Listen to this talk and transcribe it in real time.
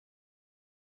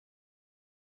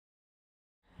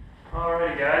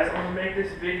Alrighty guys, I'm going to make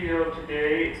this video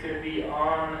today. It's going to be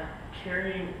on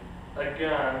carrying a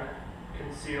gun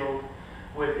concealed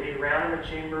with a round in the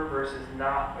chamber versus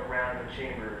not a round in the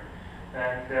chamber.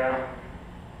 And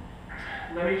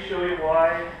let me show you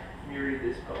why. Let me read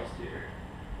this post here.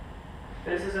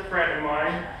 This is a friend of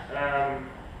mine.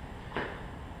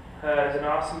 He's an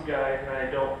awesome guy, and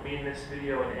I don't mean this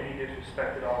video in any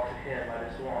disrespect at all to him. I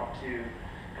just want to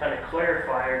kind of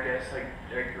clarify, or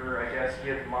I guess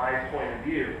give my point of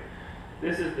view.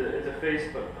 This is it's a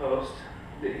Facebook post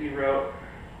that he wrote,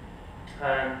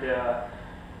 and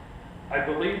I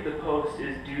believe the post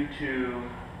is due to,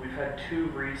 we've had 2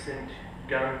 recent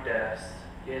gun deaths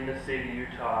in the state of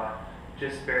Utah,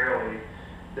 just barely,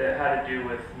 that had to do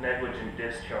with negligent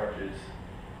discharges.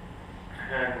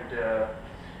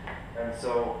 And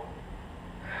so,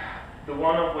 the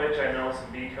one of which I know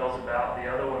some details about, the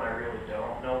other one I really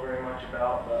don't know very much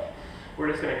about, but we're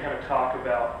just going to kind of talk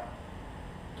about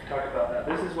that.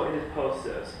 This is what his post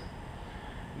says.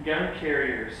 Gun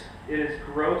carriers, it is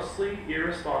grossly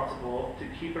irresponsible to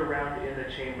keep a round in the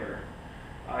chamber.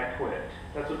 I quit.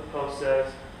 That's what the post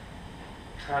says.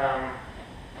 And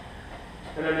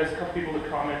then there's a couple people that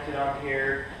commented on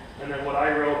here, and then what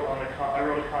I wrote on I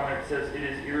wrote a comment that says it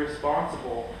is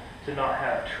irresponsible to not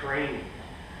have training.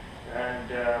 And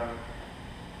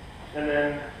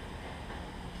then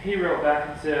he wrote back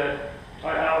and said,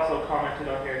 I also commented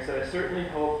on here, he said, I certainly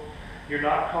hope you're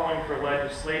not calling for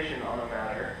legislation on the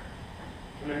matter.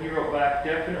 And then he wrote back,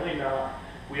 definitely not.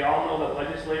 We all know that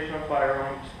legislation on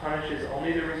firearms punishes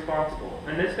only the responsible.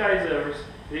 And this guy's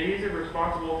he's a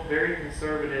responsible, very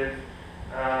conservative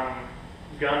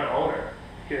gun owner.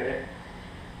 Okay.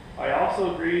 I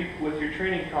also agree with your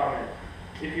training comment.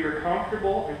 If you are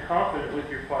comfortable and confident with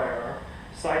your firearm,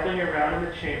 cycling around in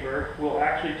the chamber will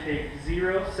actually take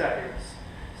 0 seconds,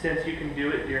 since you can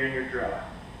do it during your draw.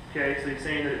 Okay, so he's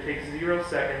saying that it takes 0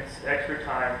 seconds extra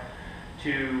time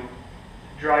to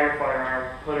draw your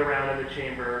firearm, put a round in the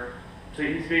chamber. So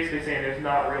he's basically saying there's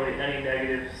not really any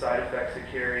negative side effects to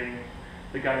carrying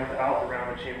the gun without the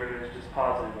round in the chamber, there's just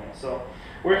positive ones. So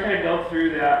we're going to go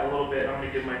through that a little bit. I'm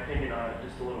going to give my opinion on it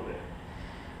just a little bit.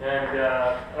 And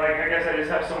I guess I just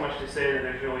have so much to say that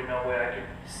there's really no way I can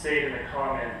say it in a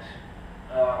comment.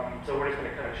 So we're just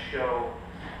going to kind of show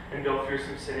and go through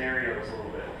some scenarios a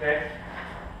little bit, okay?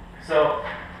 So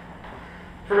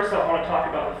first I want to talk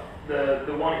about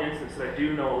the one instance that I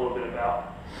do know a little bit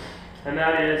about. And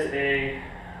that is a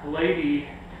lady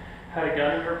had a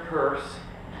gun in her purse.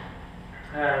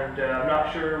 And I'm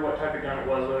not sure what type of gun it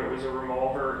was, whether it was a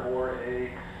revolver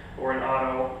or an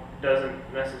auto.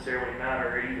 Doesn't necessarily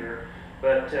matter either,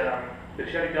 but she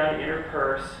had a gun in her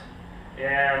purse,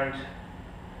 and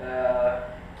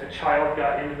a child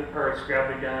got into the purse,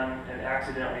 grabbed the gun, and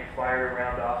accidentally fired a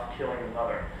round off, killing the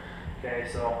mother. Okay,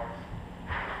 so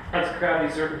that's a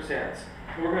crappy circumstance.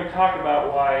 We're going to talk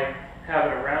about why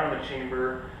having a round in the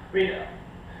chamber,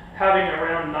 having a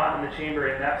round not in the chamber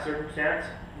in that circumstance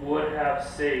would have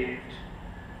saved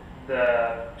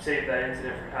that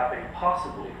incident from happening,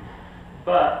 possibly.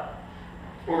 But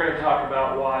we're going to talk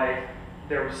about why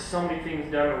there was so many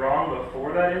things done wrong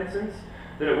before that instance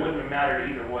that it wouldn't have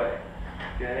mattered either way.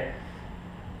 Okay?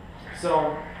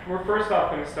 So we're first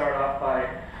off going to start off by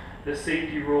the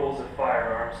safety rules of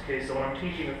firearms. Okay, so when I'm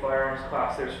teaching a firearms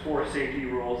class, there's 4 safety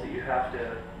rules that you have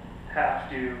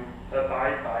to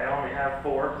abide by. I only have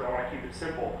 4 because I want to keep it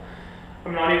simple.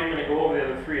 I'm not even going to go over the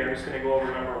other 3. I'm just going to go over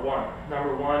number 1.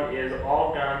 Number 1 is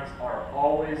all guns are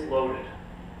always loaded.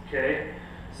 Okay?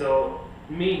 So,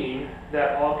 meaning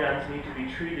that all guns need to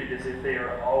be treated as if they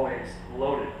are always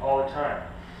loaded, all the time.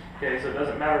 Okay, so it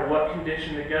doesn't matter what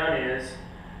condition the gun is,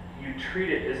 you treat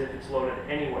it as if it's loaded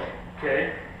anyway.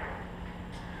 Okay?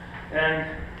 And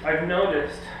I've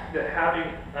noticed that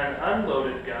having an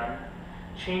unloaded gun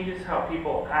changes how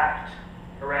people act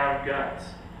around guns.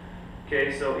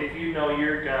 Okay, so if you know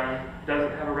your gun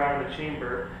doesn't have a round in the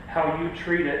chamber, how you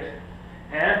treat it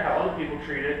and how other people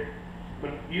treat it,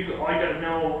 all you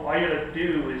gotta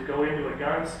do is go into a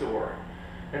gun store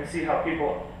and see how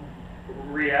people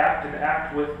react and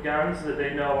act with guns that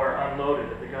they know are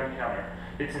unloaded at the gun counter.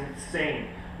 It's insane.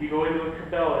 You go into a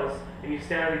Cabela's and you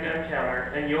stand at the gun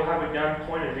counter and you'll have a gun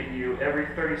pointed at you every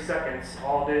 30 seconds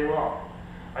all day long.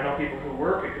 I know people who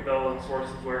work at Cabela's and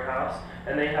Sources Warehouse,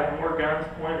 and they have more guns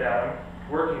pointed at them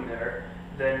working there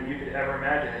than you could ever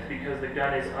imagine. It's because the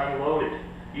gun is unloaded.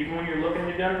 Even when you're looking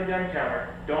at a gun at the gun counter,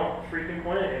 don't freaking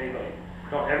point it at anybody.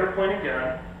 Don't ever point a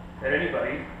gun at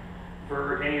anybody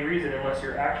for any reason unless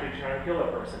you're actually trying to kill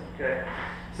that person, okay?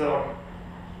 So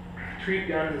treat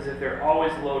guns as if they're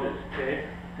always loaded, okay?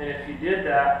 And if you did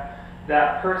that,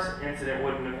 that purse incident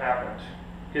wouldn't have happened.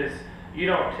 Because you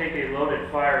don't take a loaded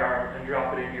firearm and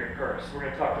drop it into your purse. We're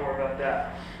going to talk more about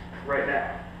that right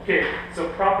now. Okay, so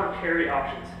proper carry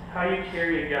options. How you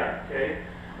carry a gun, okay?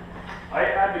 I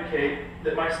advocate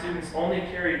that my students only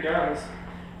carry guns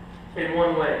in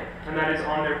one way, and that is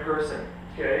on their person,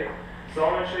 okay? So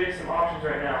I'm going to show you some options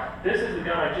right now. This is the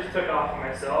gun I just took off of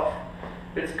myself.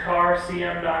 It's CAR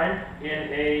CM9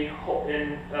 in a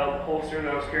holster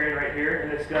that I was carrying right here,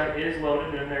 and this gun is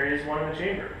loaded and there is one in the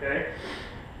chamber, okay?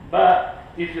 But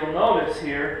if you'll notice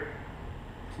here,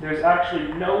 there's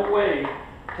actually no way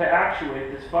to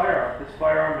actuate this firearm. This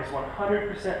firearm is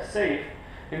 100% safe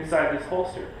inside this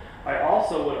holster. I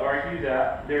also would argue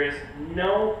that there is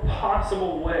no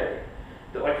possible way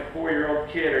that like a 4-year-old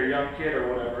kid or young kid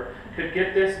or whatever could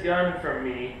get this gun from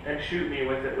me and shoot me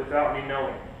with it without me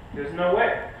knowing. There's no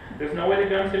way. There's no way the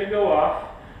gun's going to go off.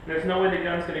 There's no way the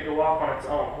gun's going to go off on its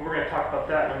own. And we're going to talk about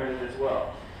that in a minute as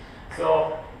well.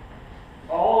 So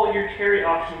all your carry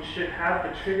options should have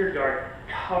the trigger guard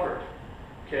covered,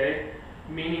 okay?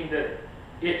 Meaning that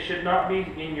it should not be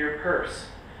in your purse.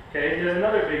 Okay, there's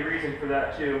another big reason for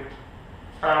that too.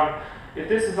 If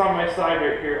this is on my side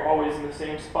right here, always in the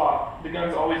same spot, the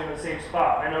gun's always in the same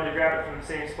spot. I know to grab it from the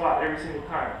same spot every single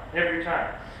time, every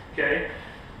time. Okay,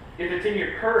 if it's in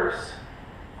your purse,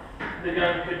 the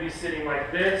gun could be sitting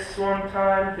like this one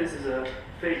time. This is a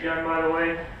fake gun, by the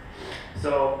way,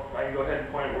 so I can go ahead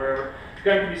and point it wherever. The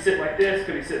gun could be sitting like this,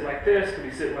 could be sitting like this, could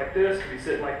be sitting like this, could be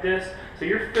sitting like this. So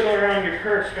you're fiddling around your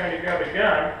purse trying to grab a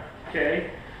gun,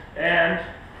 okay, and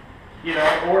you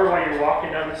know, or while you're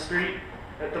walking down the street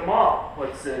at the mall,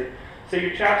 let's say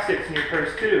your chapstick's in your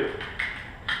purse too.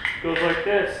 Goes like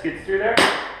this, gets through there,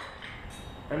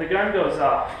 and the gun goes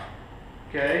off,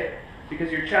 okay?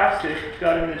 Because your chapstick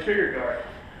got in the trigger guard.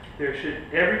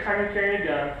 Every time you're carrying a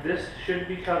gun, this should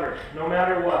be covered, no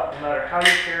matter what, no matter how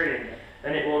you're carrying it,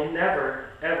 and it will never,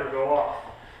 ever go off,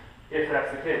 if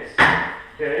that's the case,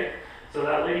 okay? So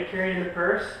that lady carrying the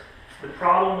purse, the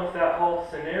problem with that whole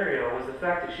scenario was the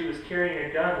fact that she was carrying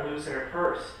a gun loose in her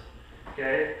purse,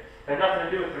 okay? It had nothing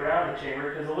to do with the rounding chamber,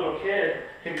 because a little kid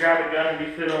can grab a gun and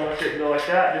be fiddling with it and go like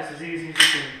that just as easy as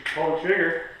you can pull the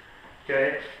trigger,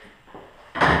 okay?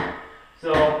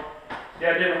 So the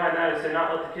idea behind that is to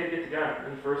not let the kid get the gun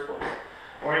in the first place,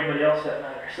 or anybody else for that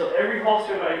matter. So every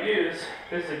holster that I use,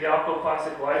 this is a Galco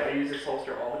Classic Light. I use this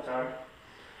holster all the time,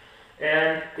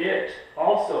 and it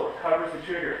also covers the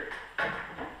trigger.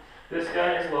 This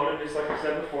gun is loaded, just like I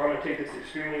said before. I'm going to take this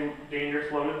extremely dangerous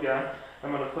loaded gun.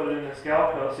 I'm going to put it in this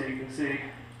Galco so you can see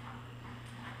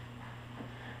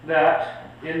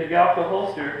that in the Galco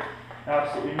holster,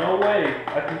 absolutely no way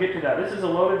I can get to that. This is a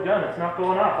loaded gun. It's not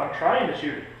going off. I'm trying to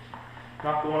shoot it.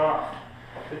 Not going off.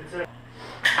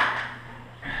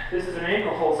 This is an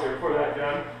ankle holster for that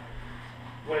gun.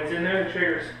 When it's in there, the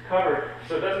trigger's covered.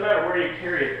 So it doesn't matter where you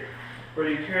carry it.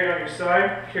 Whether you carry it on your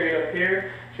side, carry it up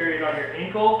here, carry it on your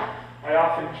ankle. I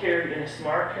often carry in a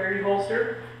smart carry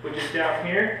holster, which is down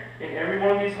here. In every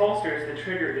one of these holsters, the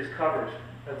trigger is covered.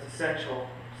 That's essential.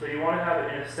 So you want to have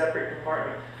it in a separate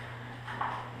compartment.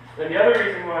 And the other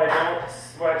reason why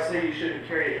I say you shouldn't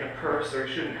carry it in a purse or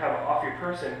shouldn't have it off your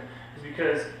person is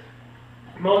because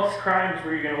most crimes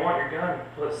where you're going to want your gun,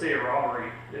 let's say a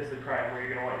robbery is the crime where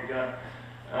you're going to want your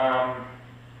gun,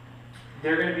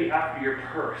 they're going to be after your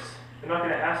purse. They're not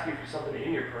going to ask you for something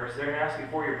in your purse. They're going to ask you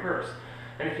for your purse.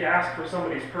 And if you ask for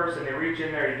somebody's purse and they reach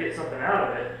in there to get something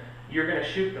out of it, you're going to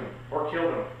shoot them or kill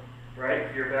them, right?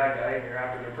 If you're a bad guy and you're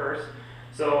after their purse.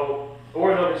 So,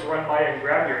 or they'll just run by and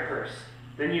grab your purse.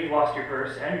 Then you've lost your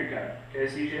purse and your gun. Okay,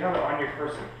 so you should have it on your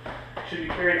person. It should be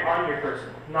carried on your person,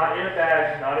 not in a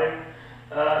bag, not in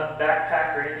a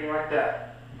backpack or anything like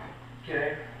that.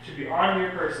 Okay, it should be on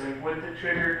your person with the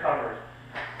trigger covered.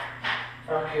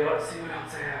 Okay, let's see what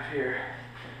else I have here.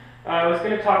 I was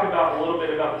going to talk about a little bit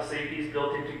about the safeties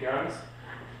built into guns.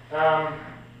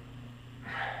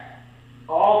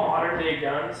 All modern day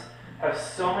guns have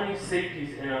so many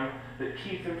safeties in them that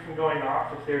keep them from going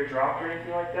off if they're dropped or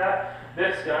anything like that.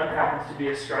 This gun happens to be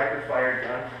a striker fired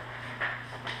gun,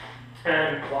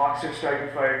 and Glocks are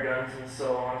striker fired guns and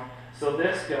so on. So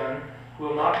this gun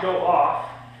will not go off.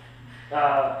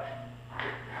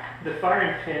 The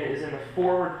firing pin is in the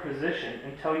forward position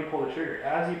until you pull the trigger.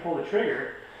 As you pull the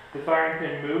trigger, the firing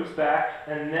pin moves back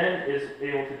and then is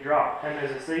able to drop. And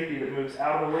there's a safety that moves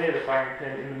out of the way of the firing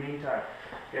pin in the meantime.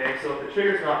 Okay, so if the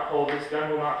trigger's not pulled, this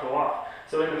gun will not go off.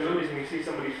 So in the movies, when you see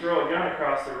somebody throw a gun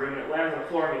across the room and it lands on the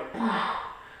floor and goes,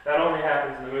 that only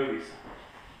happens in the movies.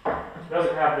 It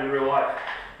doesn't happen in real life.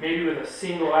 Maybe with a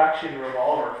single action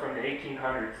revolver from the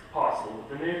 1800s, it's possible.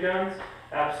 With the new guns,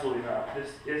 Absolutely not. This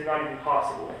is not even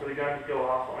possible for the gun to go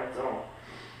off on its own.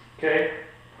 Okay?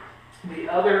 The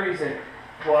other reason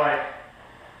why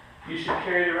you should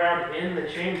carry it around in the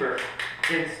chamber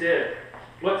instead.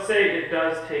 Let's say it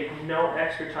does take no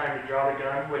extra time to draw the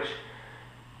gun, which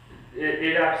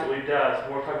it absolutely does.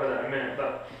 We'll talk about that in a minute.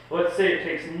 But let's say it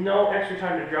takes no extra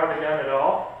time to draw the gun at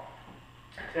all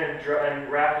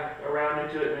and wrap it around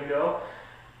into it and then go.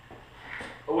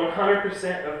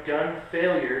 100% of gun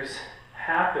failures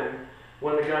happen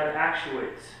when the gun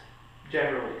actuates,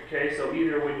 generally. Okay, so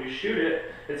either when you shoot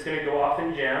it, it's going to go off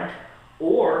and jam,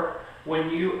 or when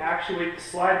you actuate the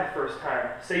slide the first time.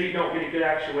 Say you don't get a good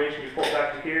actuation, you pull it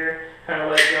back to here, kind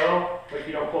of let it go, like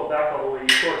you don't pull it back all the way, you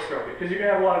short stroke it, because you're going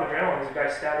to have a lot of adrenaline as a guy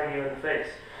stabbing you in the face.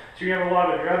 So you're going to have a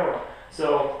lot of adrenaline.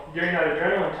 So during that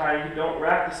adrenaline time, you don't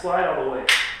rack the slide all the way.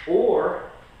 Or,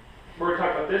 we're going to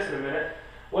talk about this in a minute,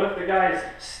 what if the guy's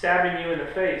stabbing you in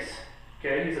the face?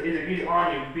 Okay, he's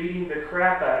on you, beating the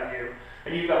crap out of you,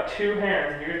 and you've got two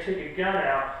hands, and you're going to take a gun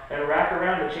out and rack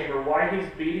around the chamber while he's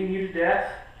beating you to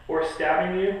death, or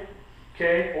stabbing you,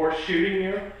 okay, or shooting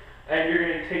you, and you're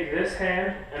going to take this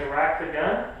hand and rack the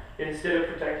gun instead of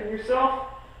protecting yourself?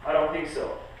 I don't think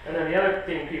so. And then the other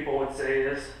thing people would say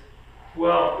is,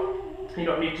 well, you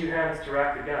don't need two hands to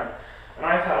rack the gun. And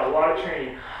I've had a lot of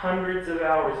training, hundreds of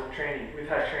hours of training. We've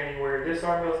had training where this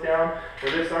arm goes down,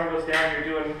 where this arm goes down,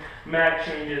 you're doing mag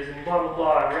changes and blah, blah,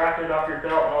 blah, and racking it off your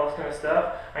belt and all this kind of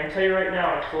stuff. I can tell you right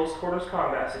now, in a close quarters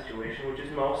combat situation, which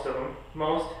is most of them,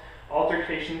 most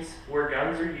altercations where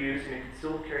guns are used and you can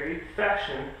still carry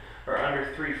fashion are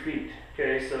under 3 feet.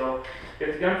 Okay, so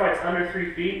if the gunfight's under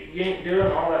 3 feet, you ain't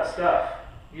doing all that stuff.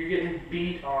 You're getting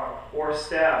beat on or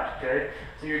stabbed, okay?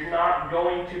 So you're not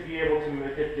going to be able to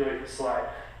manipulate the slide,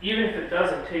 even if it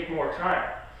doesn't take more time,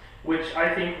 which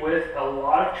I think with a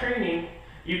lot of training,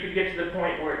 you could get to the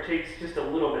point where it takes just a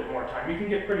little bit more time. You can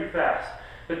get pretty fast,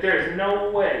 but there is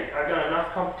no way. I've done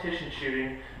enough competition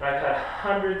shooting, and I've had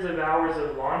hundreds of hours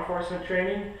of law enforcement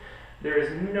training. There is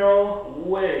no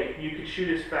way you could shoot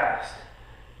as fast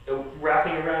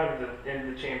wrapping around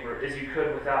in the chamber as you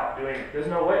could without doing it. There's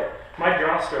no way. My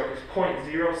draw stroke is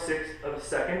 0.06 of a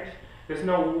second. There's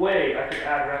no way I could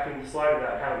add wrapping the slide to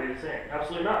that and have it be the same.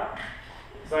 Absolutely not.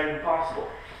 It's not even possible.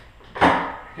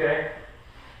 Okay?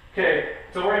 Okay,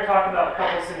 so we're going to talk about a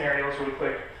couple scenarios really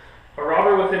quick. A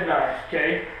robber with a knife,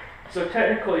 okay? So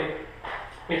technically,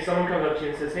 if someone comes up to you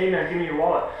and says, hey man, give me your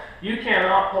wallet, you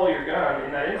cannot pull your gun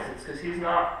in that instance because he's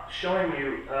not showing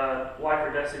you a life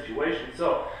or death situation.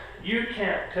 So you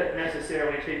can't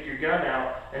necessarily take your gun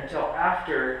out until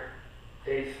after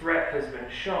a threat has been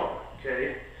shown,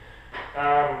 okay?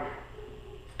 And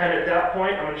at that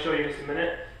point, I'm going to show you in just a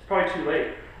minute, it's probably too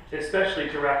late, especially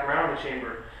to wrap around the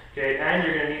chamber, okay? And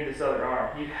you're going to need this other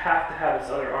arm. You have to have this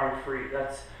other arm free.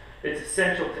 It's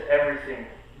essential to everything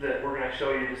that we're going to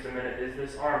show you in just a minute, is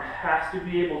this arm has to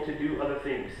be able to do other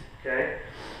things, okay?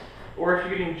 Or if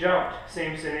you're getting jumped,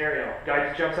 same scenario. Guy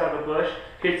just jumps out of a bush,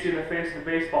 hits you in the face with a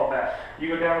baseball bat. You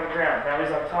go down on the ground. Now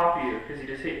he's on top of you because he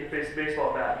just hit you in the face with a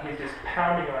baseball bat. He's just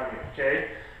pounding on you, okay?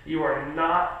 You are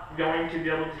not going to be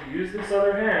able to use this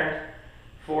other hand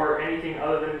for anything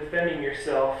other than defending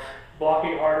yourself,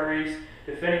 blocking arteries,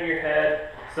 defending your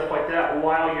head, stuff like that,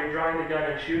 while you're drawing the gun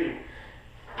and shooting.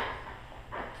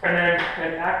 And then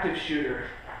an active shooter,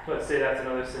 let's say that's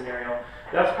another scenario.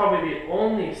 That's probably the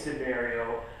only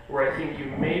scenario where I think you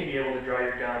may be able to draw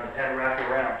your gun and wrap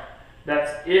around.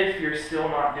 That's if you're still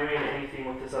not doing anything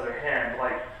with this other hand,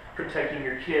 like protecting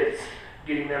your kids,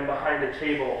 getting them behind the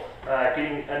table,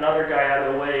 getting another guy out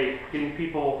of the way, getting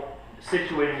people,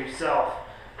 situating yourself.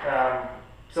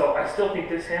 So I still think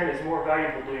this hand is more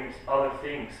valuable doing other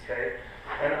things, okay?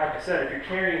 And like I said, if you're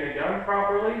carrying the gun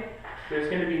properly, there's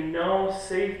going to be no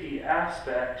safety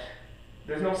aspect.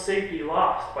 There's no safety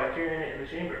lost by carrying it in the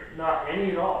chamber. Not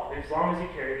any at all, as long as you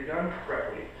carry the gun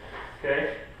correctly.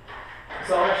 Okay?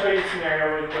 So I'm going to show you a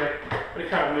scenario really quick. I'm going to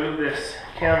kind of move this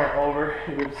camera over.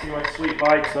 You can see my sweet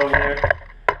bikes over there.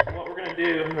 And what we're going to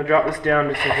do, I'm going to drop this down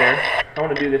just in here. I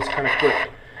want to do this kind of quick.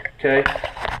 Okay?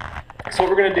 So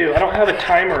what we're going to do, I don't have a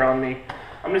timer on me.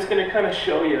 I'm just going to kind of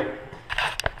show you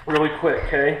really quick,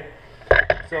 okay?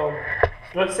 So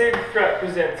let's say the threat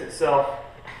presents itself,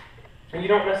 and you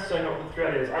don't necessarily know what the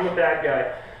threat is. I'm a bad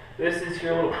guy. This is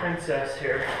your little princess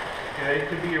here. Okay, it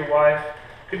could be your wife,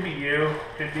 could be you,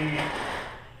 could be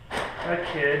a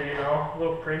kid, you know, a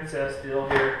little princess deal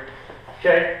here.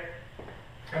 Okay,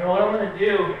 and what I'm going to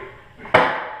do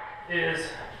is,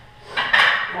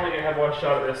 I'm only going to have one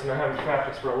shot at this, and I haven't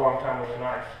practiced for a long time with a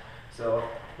knife. So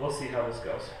we'll see how this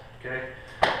goes. Okay,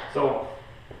 so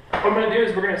what I'm going to do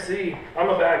is we're going to see, I'm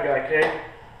a bad guy, okay?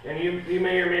 And you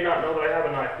may or may not know that I have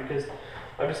a knife because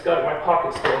I've just got it in my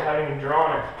pocket still, I haven't even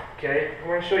drawn it. Okay, I'm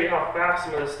going to show you how fast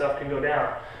some of this stuff can go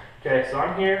down. Okay, so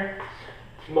I'm here.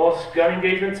 Most gun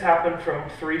engagements happen from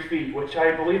 3 feet, which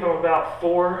I believe I'm about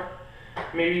 4,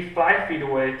 maybe 5 feet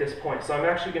away at this point. So I'm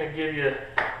actually going to give you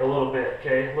a little bit,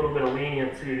 okay, a little bit of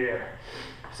leniency there.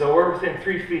 So we're within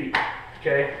 3 feet,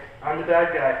 okay. I'm the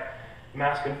bad guy. I'm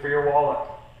asking for your wallet,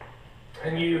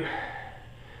 and you,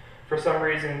 for some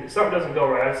reason, something doesn't go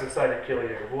right. I just decided to kill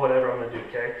you, or whatever I'm going to do,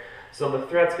 okay. So the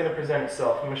threat's going to present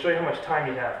itself. I'm going to show you how much time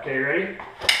you have. Okay, ready?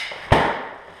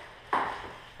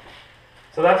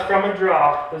 So that's from a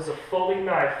draw. This is a folding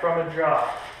knife from a draw.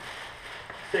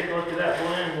 Let's take a look at that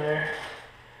blend there.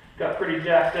 Got pretty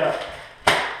jacked up.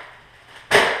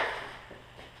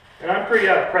 And I'm pretty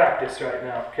out of practice right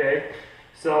now, okay?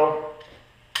 So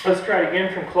let's try it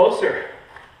again from closer.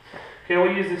 Okay,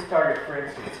 we'll use this target for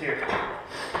instance here.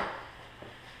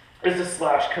 It's a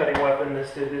slash cutting weapon,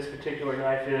 this particular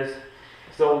knife is.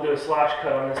 So we'll do a slash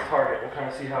cut on this target. We'll kind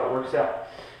of see how it works out.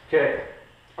 Okay,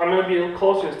 I'm going to be a little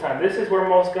closer this time. This is where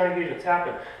most gun engagements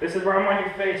happen. This is where I'm on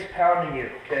your face pounding you,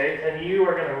 okay? And you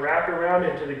are going to wrap around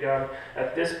into the gun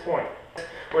at this point.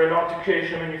 We're in an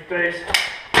altercation in your face.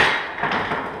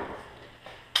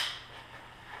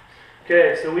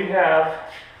 Okay, so we have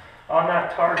on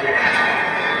that target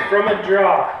from a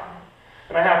draw.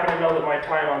 And I happen to know that my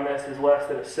time on this is less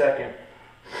than a second.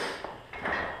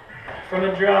 From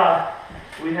a draw,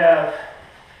 we have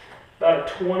about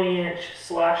a 20-inch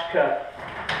slash cut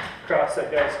across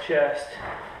that guy's chest.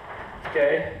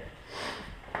 Okay?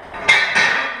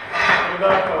 What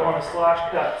about if I want a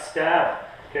slash cut stab?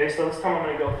 Okay, so this time I'm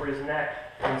going to go for his neck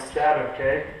and stab him,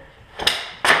 okay?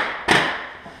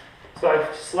 So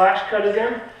I've slash cutted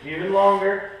him even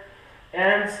longer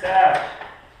and stabbed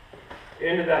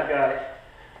into that guy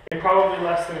in probably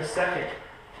less than a second.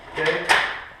 Okay?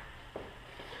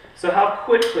 So how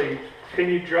quickly can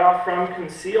you draw from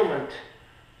concealment?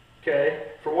 Okay?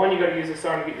 For one, you got to use this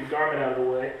arm to get your garment out of the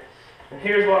way. And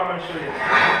here's what I'm going to show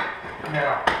you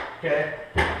now. Okay?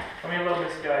 Let me load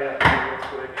this guy up here real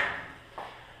quick.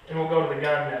 And we'll go to the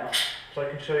gun now, so I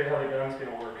can show you how the gun's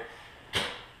going to work.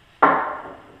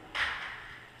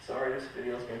 Sorry, this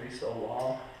video is going to be so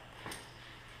long.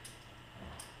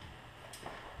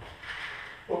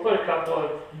 We'll put a couple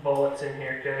of bullets in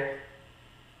here, okay?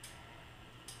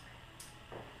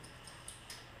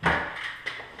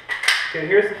 Okay,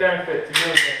 here's the benefit to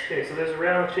doing this. Okay, so there's a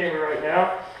round in the chamber right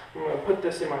now. I'm going to put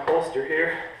this in my holster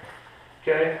here,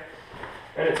 okay?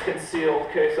 And it's concealed,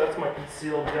 okay? So that's my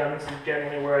concealed gun. This is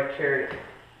generally where I carry it.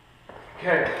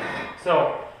 Okay,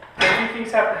 so a few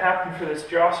things have to happen for this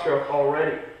draw stroke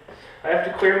already. I have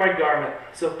to clear my garment.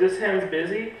 So if this hand's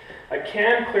busy, I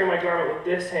can clear my garment with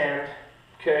this hand,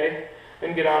 okay,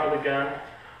 and get onto the gun.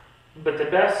 But the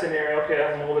best scenario, okay,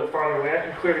 I'm a little bit farther away, I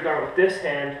can clear the garment with this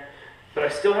hand, but I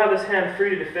still have this hand free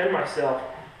to defend myself.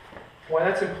 Why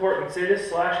that's important, say this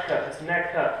slash cut, this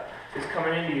neck cut is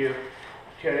coming into you,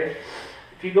 okay?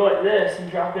 If you go like this and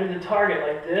drop into the target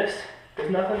like this, there's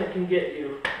nothing that can get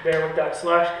you there with that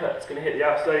slash cut. It's going to hit the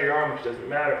outside of your arm, which doesn't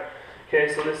matter.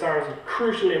 Okay, so this arm is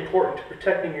crucially important to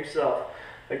protecting yourself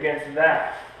against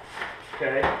that.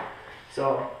 Okay,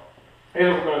 so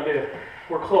here's what we're going to do.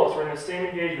 We're close, we're in the same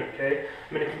engagement, okay?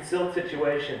 I'm in a concealed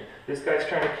situation. This guy's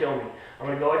trying to kill me. I'm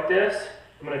going to go like this.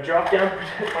 I'm going to drop down to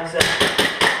protect myself.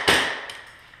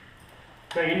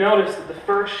 Now you notice that the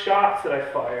first shots that I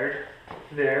fired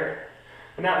there,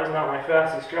 and that was not my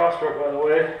fastest draw stroke, by the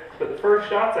way, but the first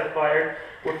shots I fired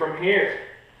were from here,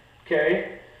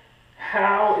 okay?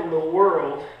 How in the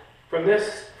world, from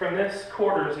this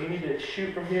quarters, you need to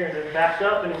shoot from here and then back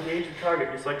up and engage the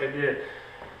target just like I did.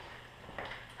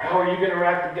 How are you going to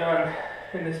rack the gun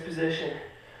in this position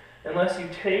unless you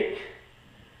take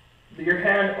your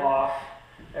hand off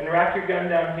and rack your gun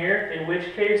down here, in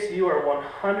which case you are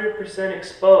 100%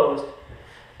 exposed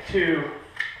to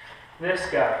this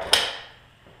guy,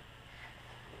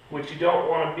 which you don't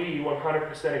want to be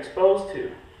 100% exposed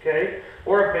to, okay?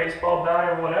 Or a baseball bat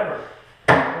or whatever.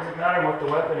 It doesn't matter what the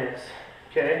weapon is,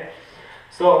 okay?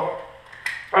 So,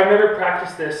 I've never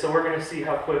practiced this, so we're going to see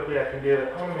how quickly I can do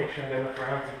it. I want to make sure I got enough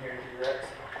rounds in here to do that.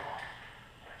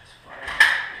 I just fired.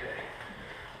 Okay.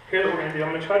 Here's what we're going to do. I'm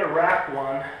going to try to rack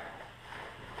one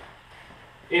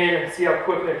in and see how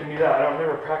quickly I can do that. I've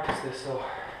never practiced this, so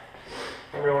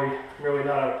I'm really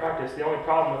not out of practice. The only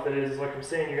problem with it is, like I'm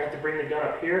saying, you have to bring the gun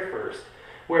up here first,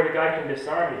 where the guy can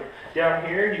disarm you. Down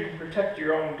here, you can protect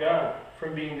your own gun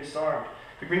from being disarmed.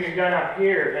 If you bring your gun out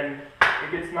here and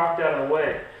it gets knocked out of the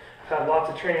way. I've had lots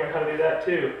of training on how to do that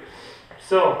too.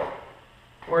 So,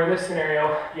 we're in this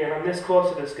scenario, again, I'm this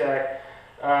close to this guy.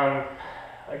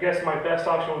 I I guess my best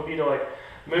option would be to like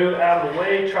move out of the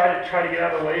way, try to get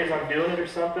out of the way as I'm doing it or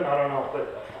something. I don't know,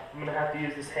 but I'm gonna have to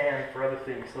use this hand for other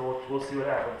things. So we'll see what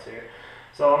happens here.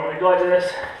 So I'm gonna go like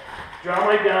this, draw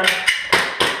my gun.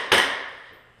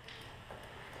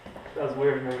 That was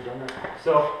weird, I've never done that.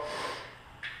 So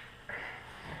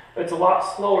it's a lot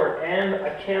slower, and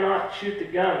I cannot shoot the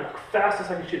gun. The fastest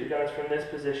I can shoot the gun is from this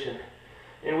position,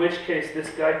 in which case this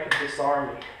guy could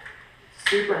disarm me.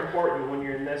 Super important when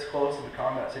you're in this close of a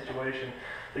combat situation.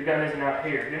 The gun isn't out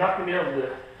here. You're not going to be able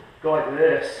to go like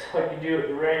this, like you do at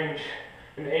the range,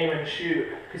 and aim and shoot,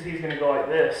 because he's going to go like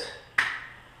this,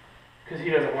 because he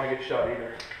doesn't want to get shot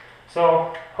either.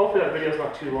 So hopefully that video is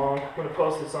not too long. I'm going to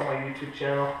post this on my YouTube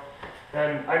channel.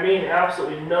 And I mean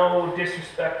absolutely no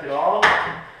disrespect at all,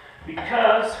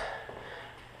 because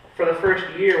for the first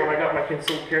year when I got my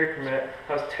concealed carry permit,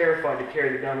 I was terrified to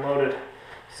carry the gun loaded.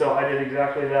 So I did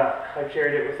exactly that. I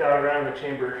carried it without a round in the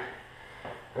chamber.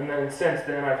 And then since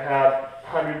then I've had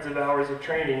hundreds of hours of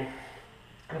training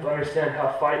to understand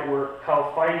how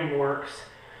fighting works,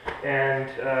 and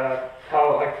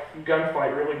how a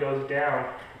gunfight really goes down.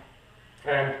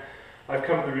 And I've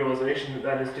come to the realization that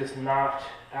that is just not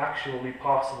actually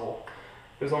possible.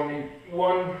 There's only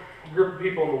one group of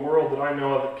people in the world that I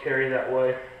know of that carry that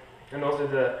way, and those are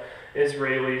the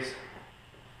Israelis.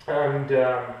 And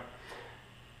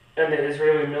the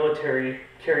Israeli military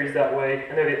carries that way,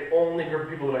 and they're the only group of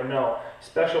people that I know.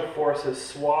 Special forces,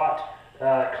 SWAT,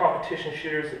 competition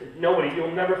shooters, nobody,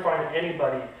 you'll never find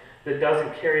anybody that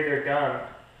doesn't carry their gun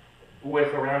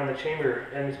with a round in the chamber,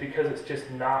 and it's because it's just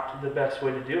not the best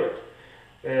way to do it.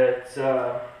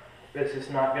 It's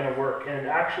just not going to work. In an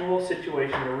actual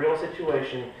situation, a real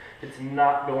situation, it's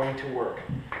not going to work.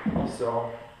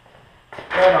 So,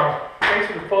 right on. Thanks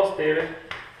for the post, David.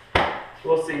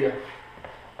 We'll see you.